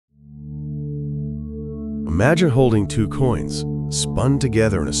Imagine holding two coins, spun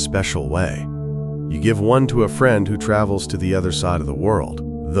together in a special way. You give one to a friend who travels to the other side of the world.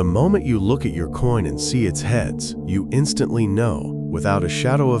 The moment you look at your coin and see its heads, you instantly know, without a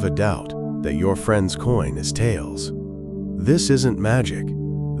shadow of a doubt, that your friend's coin is tails. This isn't magic.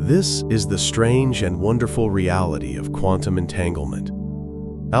 This is the strange and wonderful reality of quantum entanglement.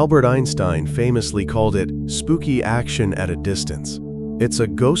 Albert Einstein famously called it spooky action at a distance. It's a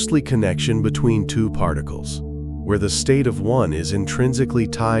ghostly connection between two particles, where the state of one is intrinsically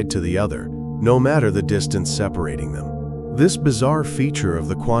tied to the other, no matter the distance separating them. This bizarre feature of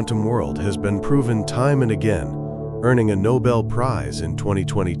the quantum world has been proven time and again, earning a Nobel Prize in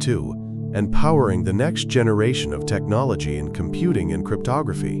 2022 and powering the next generation of technology in computing and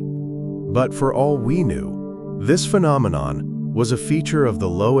cryptography. But for all we knew, this phenomenon was a feature of the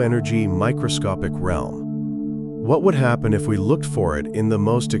low-energy microscopic realm. What would happen if we looked for it in the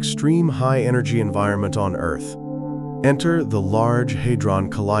most extreme high-energy environment on Earth? Enter the Large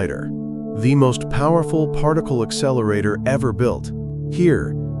Hadron Collider, the most powerful particle accelerator ever built.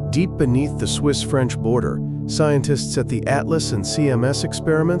 Here, deep beneath the Swiss-French border, scientists at the ATLAS and CMS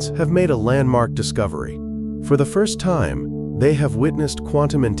experiments have made a landmark discovery. For the first time, they have witnessed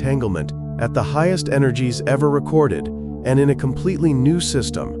quantum entanglement at the highest energies ever recorded, and in a completely new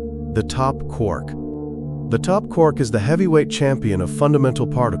system, the top quark. The top quark is the heavyweight champion of fundamental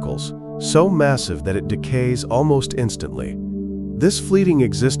particles, so massive that it decays almost instantly. This fleeting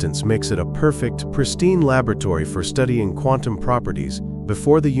existence makes it a perfect, pristine laboratory for studying quantum properties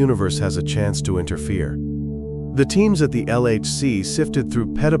before the universe has a chance to interfere. The teams at the LHC sifted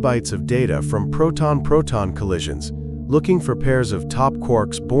through petabytes of data from proton-proton collisions, looking for pairs of top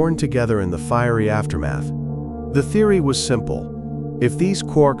quarks born together in the fiery aftermath. The theory was simple. If these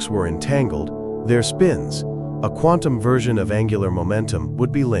quarks were entangled, their spins, a quantum version of angular momentum,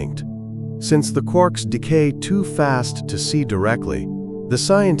 would be linked. Since the quarks decay too fast to see directly, the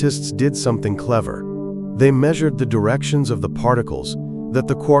scientists did something clever. They measured the directions of the particles that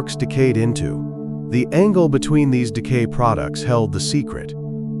the quarks decayed into. The angle between these decay products held the secret,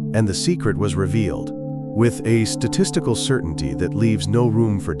 and the secret was revealed with a statistical certainty that leaves no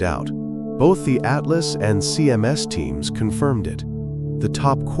room for doubt. Both the ATLAS and CMS teams confirmed it. The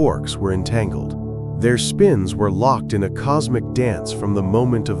top quarks were entangled. Their spins were locked in a cosmic dance from the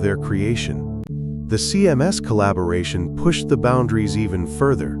moment of their creation. The CMS collaboration pushed the boundaries even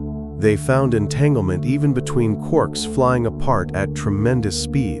further. They found entanglement even between quarks flying apart at tremendous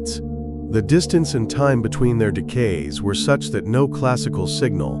speeds. The distance and time between their decays were such that no classical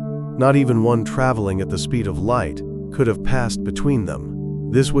signal, not even one traveling at the speed of light, could have passed between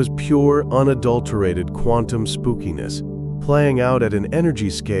them. This was pure, unadulterated quantum spookiness, playing out at an energy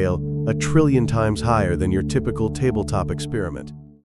scale a trillion times higher than your typical tabletop experiment.